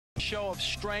show of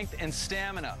strength and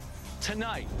stamina.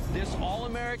 Tonight, this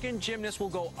All-American gymnast will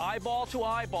go eyeball to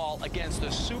eyeball against the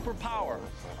superpower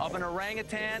of an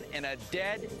orangutan in a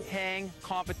dead hang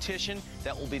competition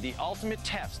that will be the ultimate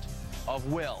test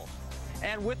of will.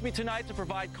 And with me tonight to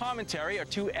provide commentary are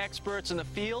two experts in the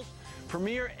field,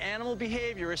 premier animal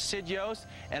behaviorist Sid Yost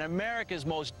and America's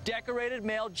most decorated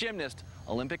male gymnast,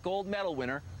 Olympic gold medal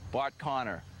winner, Bart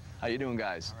Conner. How you doing,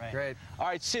 guys? All right. Great. All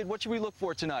right, Sid, what should we look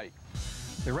for tonight?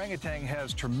 The orangutan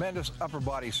has tremendous upper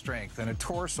body strength and a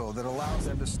torso that allows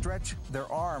them to stretch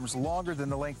their arms longer than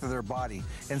the length of their body,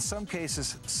 in some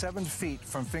cases 7 feet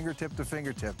from fingertip to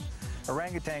fingertip.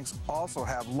 Orangutans also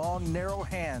have long, narrow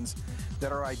hands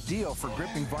that are ideal for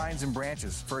gripping vines and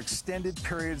branches for extended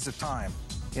periods of time.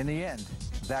 In the end,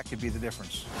 that could be the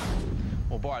difference.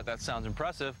 Well, Bart, that sounds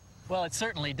impressive. Well, it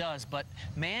certainly does, but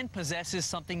man possesses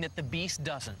something that the beast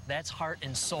doesn't. That's heart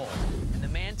and soul. And the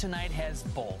man tonight has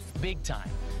both, big time.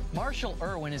 Marshall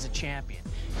Irwin is a champion.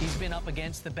 He's been up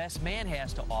against the best man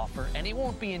has to offer, and he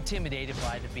won't be intimidated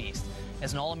by the beast.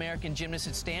 As an All-American gymnast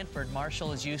at Stanford,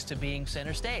 Marshall is used to being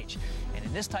center stage. And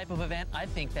in this type of event, I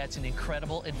think that's an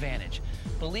incredible advantage.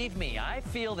 Believe me, I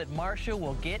feel that Marshall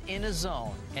will get in a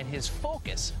zone, and his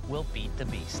focus will beat the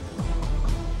beast.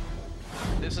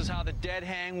 This is how the dead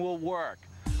hang will work.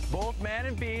 Both man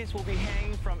and beast will be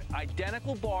hanging from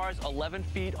identical bars 11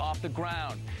 feet off the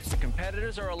ground. The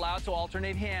competitors are allowed to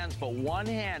alternate hands, but one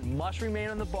hand must remain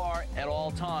on the bar at all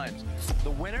times.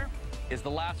 The winner is the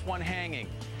last one hanging.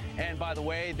 And by the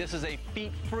way, this is a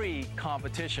feet-free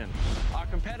competition. Our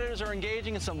competitors are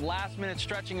engaging in some last-minute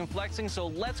stretching and flexing, so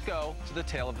let's go to the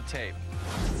tail of the tape.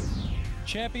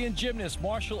 Champion gymnast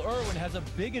Marshall Irwin has a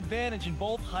big advantage in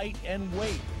both height and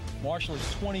weight. Marshall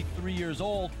is 23 years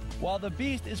old, while the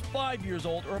beast is 5 years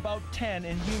old, or about 10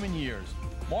 in human years.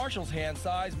 Marshall's hand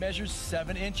size measures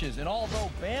 7 inches, and although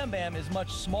Bam Bam is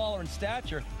much smaller in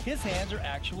stature, his hands are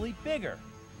actually bigger.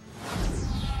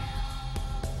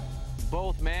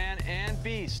 Both man and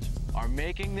beast are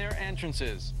making their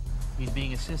entrances. He's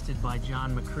being assisted by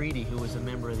John McCready, who was a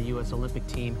member of the U.S. Olympic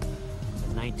team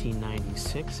in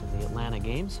 1996 in the Atlanta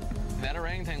Games. That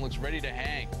orangutan looks ready to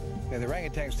hang. Yeah, the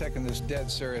orangutan's taking this dead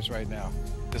serious right now.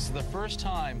 This is the first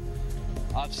time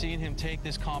I've seen him take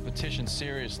this competition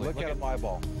seriously. Look at him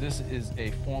eyeball. This is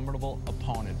a formidable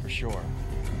opponent for sure.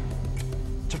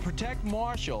 To protect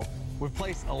Marshall, we've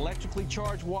placed electrically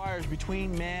charged wires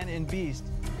between man and beast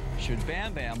should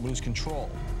Bam Bam lose control.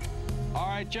 All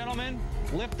right, gentlemen,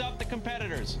 lift up the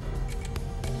competitors.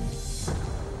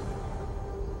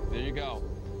 There you go.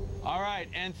 All right,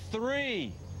 and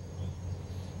 3,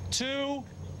 2,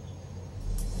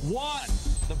 1.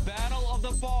 The battle of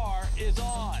the bar is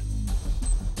on.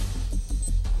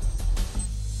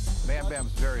 Bam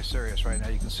Bam's very serious right now.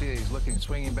 You can see he's looking,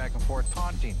 swinging back and forth,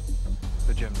 taunting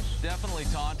the gymnast. Definitely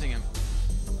taunting him.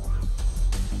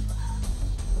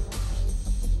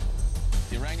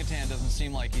 The orangutan doesn't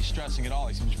seem like he's stressing at all.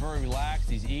 He seems very relaxed.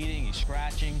 He's eating, he's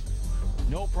scratching.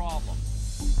 No problem.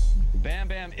 Bam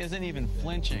Bam isn't even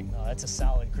flinching. Oh, that's a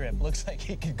solid grip. Looks like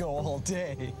he could go all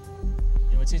day.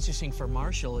 What's interesting for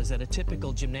Marshall is that a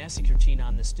typical gymnastic routine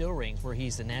on the still rings, where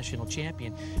he's the national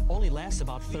champion, only lasts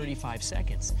about 35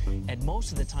 seconds. And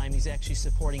most of the time, he's actually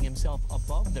supporting himself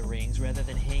above the rings rather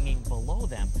than hanging below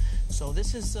them. So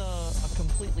this is a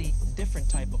completely different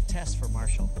type of test for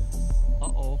Marshall.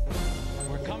 Uh-oh.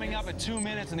 We're coming up at 2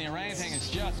 minutes, and the orangutan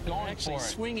is just going Actually for it.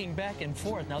 swinging back and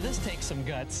forth. Now, this takes some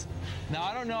guts. Now,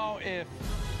 I don't know if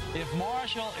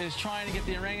Marshall is trying to get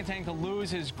the orangutan to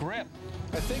lose his grip.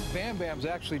 I think Bam Bam's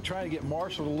actually trying to get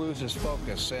Marshall to lose his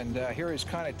focus, and here he's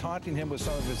kind of taunting him with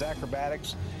some of his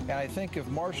acrobatics, and I think if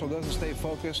Marshall doesn't stay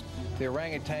focused, the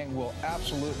orangutan will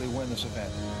absolutely win this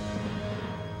event.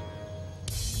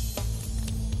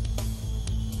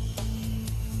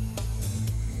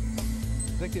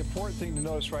 I think the important thing to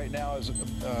notice right now is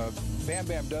Bam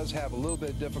Bam does have a little bit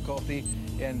of difficulty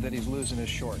in that he's losing his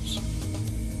shorts.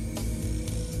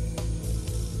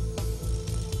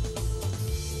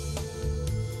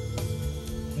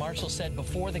 Marshall said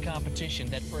before the competition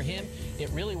that for him, it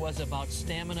really was about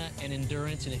stamina and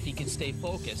endurance and if he could stay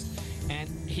focused. And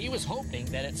he was hoping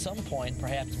that at some point,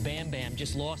 perhaps Bam Bam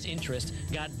just lost interest,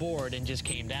 got bored, and just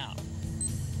came down.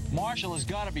 Marshall has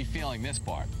got to be feeling this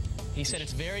part. He said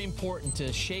it's very important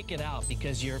to shake it out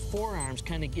because your forearms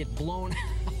kind of get blown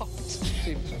out.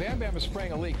 See, Bam Bam is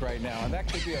spraying a leak right now, and that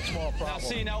could be a small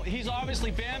problem. Now, he's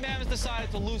obviously, Bam Bam has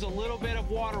decided to lose a little bit of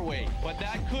water weight, but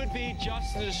that could be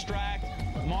just to distract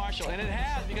Marshall, and it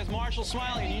has because Marshall's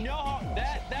smiling. And you know how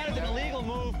that is an illegal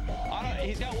move.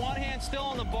 He's got one hand still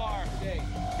on the bar.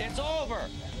 It's over.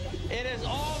 It is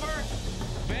over.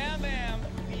 Bam Bam.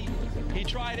 He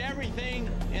tried everything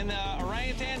in the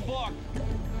orangutan book.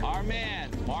 Our man,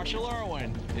 Marshall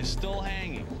Irwin, is still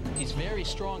hanging. He's very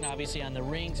strong, obviously, on the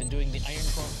rings and doing the iron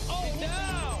crawl. Oh, he's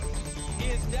down!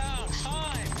 He is down.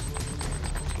 Time.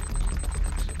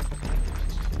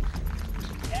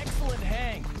 Excellent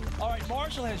hang. All right,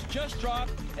 Marshall has just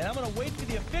dropped, and I'm going to wait for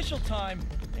the official time,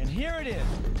 and here it is.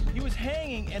 He was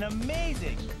hanging an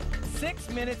amazing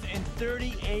 6 minutes and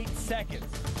 38 seconds.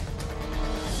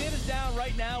 Sid is down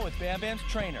right now with Bam Bam's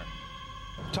trainer.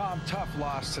 Tom, tough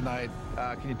loss tonight.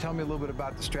 Can you tell me a little bit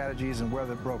about the strategies and where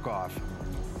that broke off?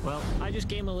 Well, I just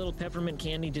gave him a little peppermint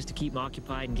candy just to keep him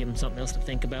occupied and give him something else to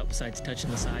think about besides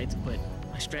touching the sides, but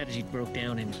my strategy broke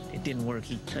down and it didn't work.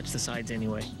 He touched the sides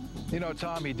anyway. You know,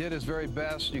 Tom, he did his very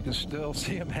best. You can still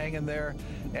see him hanging there,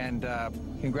 and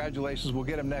congratulations. We'll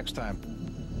get him next time.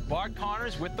 Bart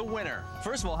Connors with the winner.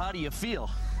 First of all, how do you feel?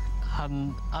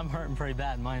 I'm hurting pretty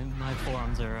bad. My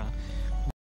forearms are